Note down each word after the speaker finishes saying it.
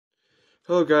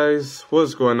Hello guys,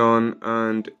 what's going on?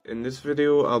 And in this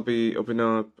video I'll be opening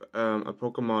up a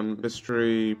Pokemon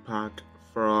mystery pack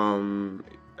from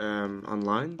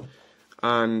online,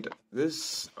 and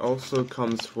this also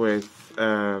comes with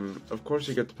of course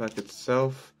you get the pack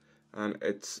itself, and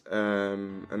it's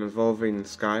an Evolving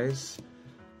Skies,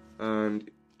 and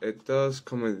it does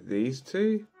come with these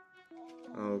two.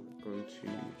 I'll go into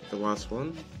the last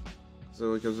one,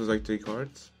 so it gives us like 3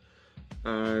 cards,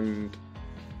 and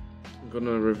I'm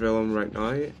gonna reveal them right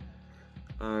now.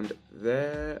 And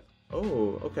there,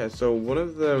 oh, okay, so one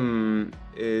of them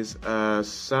is a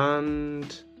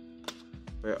sand,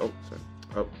 wait, oh, sorry,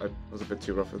 oh, I was a bit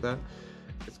too rough with that.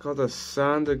 It's called a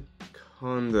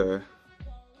Sandaconda,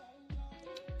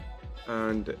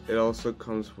 and it also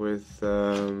comes with,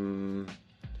 I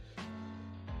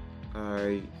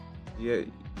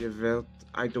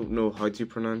don't know how to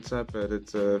pronounce that, but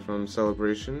it's from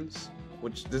Celebrations.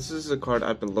 Which, this is a card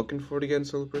I've been looking for to get in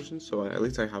Celebration, so at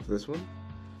least I have this one.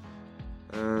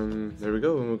 There we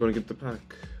go, and we're going to get the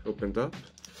pack opened up.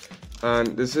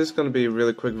 And this is going to be a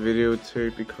really quick video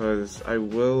too, because I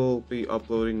will be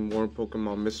uploading more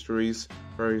Pokemon mysteries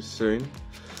very soon.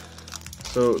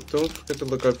 So don't forget to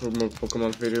look out for more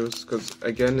Pokemon videos, because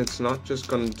again, it's not just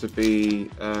going to be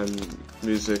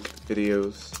music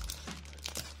videos.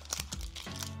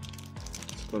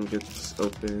 Just going to get this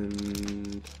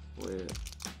opened. Wait,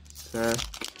 sec.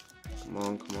 Come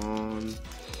on.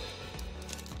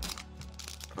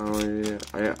 Oh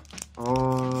yeah,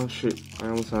 oh shoot, I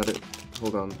almost had it.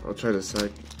 Hold on, I'll try this sec.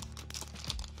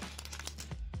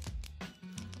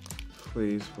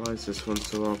 Please, why is this one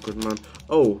so awkward, man?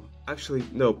 Oh, actually,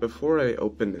 no, before I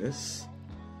open this,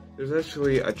 there's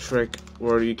actually a trick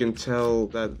where you can tell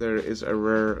that there is a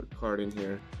rare card in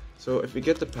here. So if you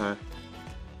get the pack,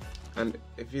 and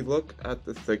if you look at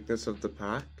the thickness of the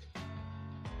pack,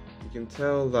 you can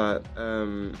tell that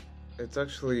it's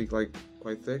actually like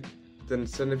quite thick. Then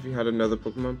if you had another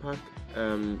Pokemon pack,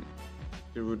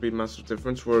 there would be a massive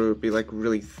difference where it would be like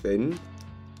really thin.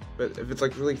 But if it's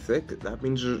like really thick, that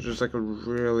means there's like a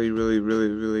really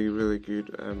good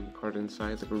card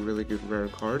inside. It's like a really good rare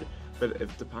card. But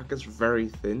if the pack is very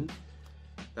thin,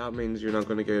 that means you're not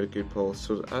going to get a good pull.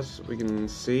 So as we can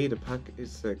see, the pack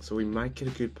is thick, so we might get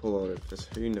a good pull out of this.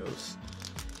 Who knows?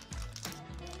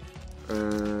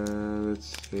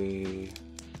 Let's see.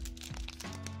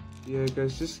 Yeah,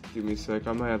 guys, just give me a sec.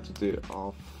 I might have to do it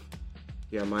off.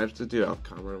 Yeah, I might have to do it off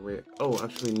camera. Wait. Oh,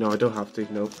 actually, no, I don't have to.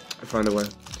 Nope. I found a way.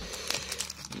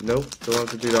 Nope, don't have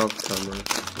to do it off camera.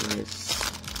 Nice.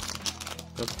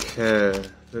 Okay,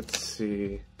 let's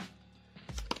see.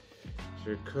 Here's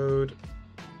your code.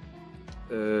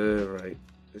 Right.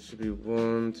 It should be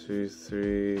 1, 2,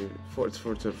 3, 4. It's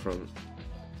 4 to the front.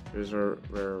 There's our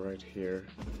rare right here.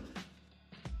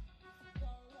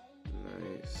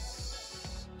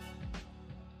 Nice.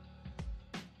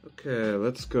 Okay,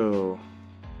 let's go.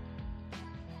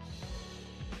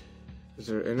 Is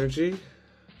there energy?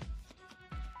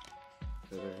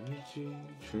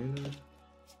 Trainer?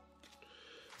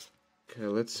 Okay,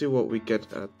 let's see what we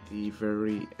get at the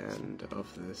very end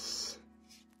of this.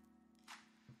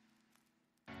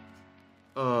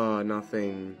 Oh,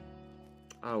 nothing.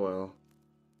 Ah, well.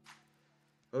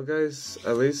 Well, guys,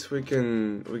 at least we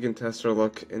can test our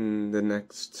luck in the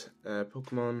next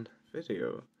Pokemon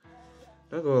video.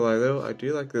 Not gonna lie though, I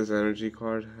do like this energy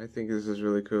card. I think this is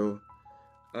really cool,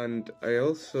 and I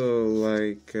also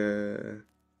like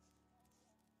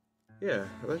yeah,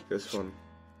 I like this one.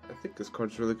 I think this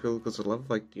card's really cool because I love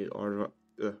like the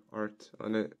art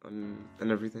on it and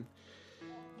everything.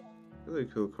 Really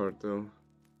cool card though.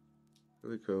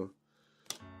 Really cool.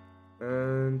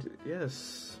 And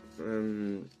yes,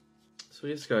 so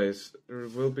yes guys, there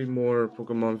will be more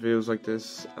Pokemon videos like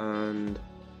this, and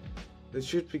they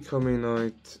should be coming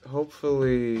out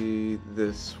hopefully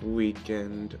this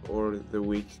weekend or the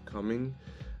week coming,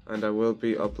 and I will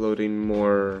be uploading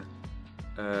more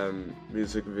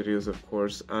music videos, of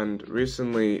course. And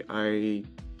recently I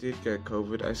did get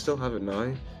COVID. I still have it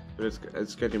now, but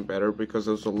it's getting better because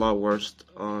it was a lot worse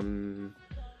on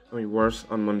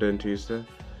Monday and Tuesday.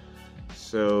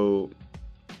 So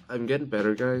I'm getting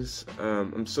better, guys.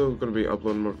 I'm still gonna be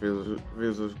uploading more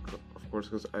videos of course,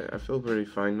 because I feel very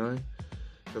fine now,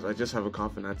 because I just have a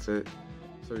cough and that's it.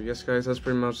 So yes guys, that's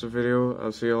pretty much the video.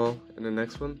 I'll see you all in the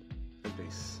next one.